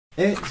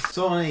It's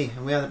Sony,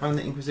 and we are the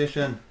Bandit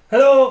Inquisition.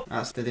 Hello!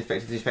 That's the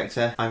Defective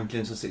Defector. I'm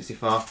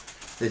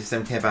Jinson64. This is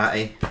MK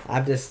Barty.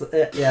 I'm just,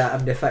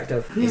 I'm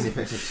defective. He's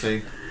Defective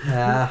 2.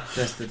 Yeah.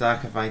 There's the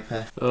Darker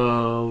Viper.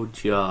 Oh,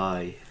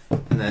 joy.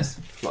 And there's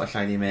Flutter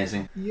Shiny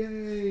Amazing.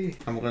 Yay!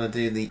 And we're going to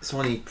do the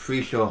Sony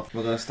pre-show.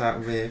 We're going to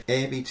start with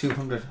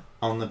AB200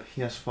 on the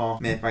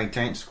PS4, made by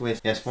Giant Squid.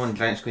 Yes, one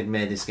Giant Squid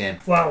made this game.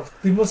 Wow,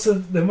 they must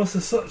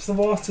have searched the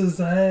waters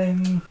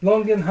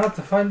long and hard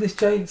to find this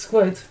giant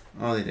squid.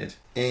 Oh, they did.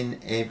 In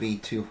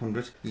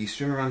AB200, you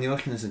swim around the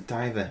ocean as a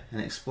diver and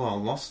explore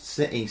lost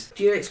cities.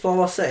 Do you explore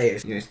lost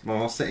cities? You explore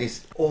lost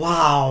cities.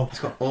 Wow.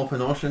 It's got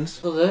open oceans.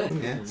 Does it?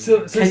 Yeah.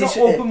 So it's not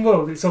open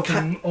world, it's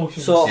open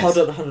ocean. So, Yes.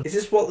 hold on. Is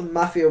this what the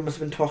Mafia must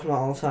have been talking about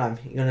all the time?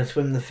 You're going to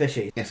swim the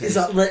fishy? Yes, it Is is.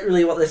 that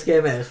literally what this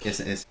game is? Yes,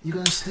 it is. You're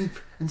going to sleep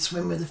and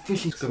swim with the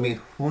fishes. It's going to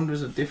be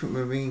hundreds of different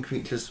marine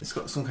creatures. It's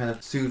got some kind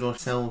of pseudo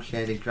cell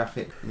shaded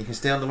graphic. And you can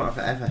stay underwater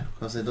forever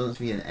because there doesn't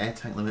be an air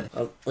tank limit.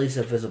 At least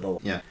they're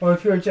visible. Yeah. Or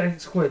if you're a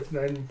giant squid,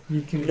 then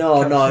you can...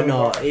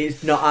 No.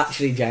 It's not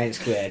actually giant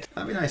squid.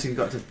 That'd be nice if you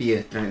got to be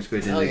a giant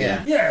squid in Oh, the yeah.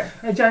 game. Yeah,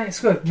 a giant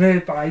squid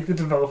made by the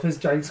developers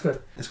Giant Squid.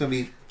 There's going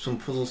to be some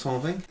puzzle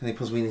solving. The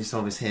puzzle we need to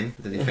solve is him,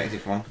 the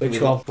defective one. Which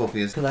We've one? got both of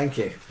yours. Thank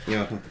you. You're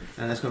welcome.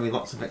 And there's going to be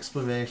lots of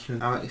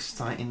exploration. How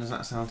exciting does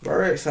that sound?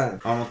 Very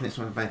exciting. I'm looking at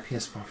someone to buy a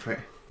PS4 for it.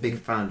 Big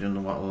fan of the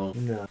underwater world.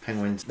 No.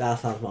 Penguins, That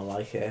sounds more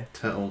like it.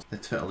 turtles. They're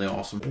totally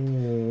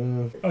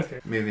awesome. Okay.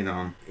 Moving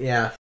on.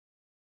 Yeah.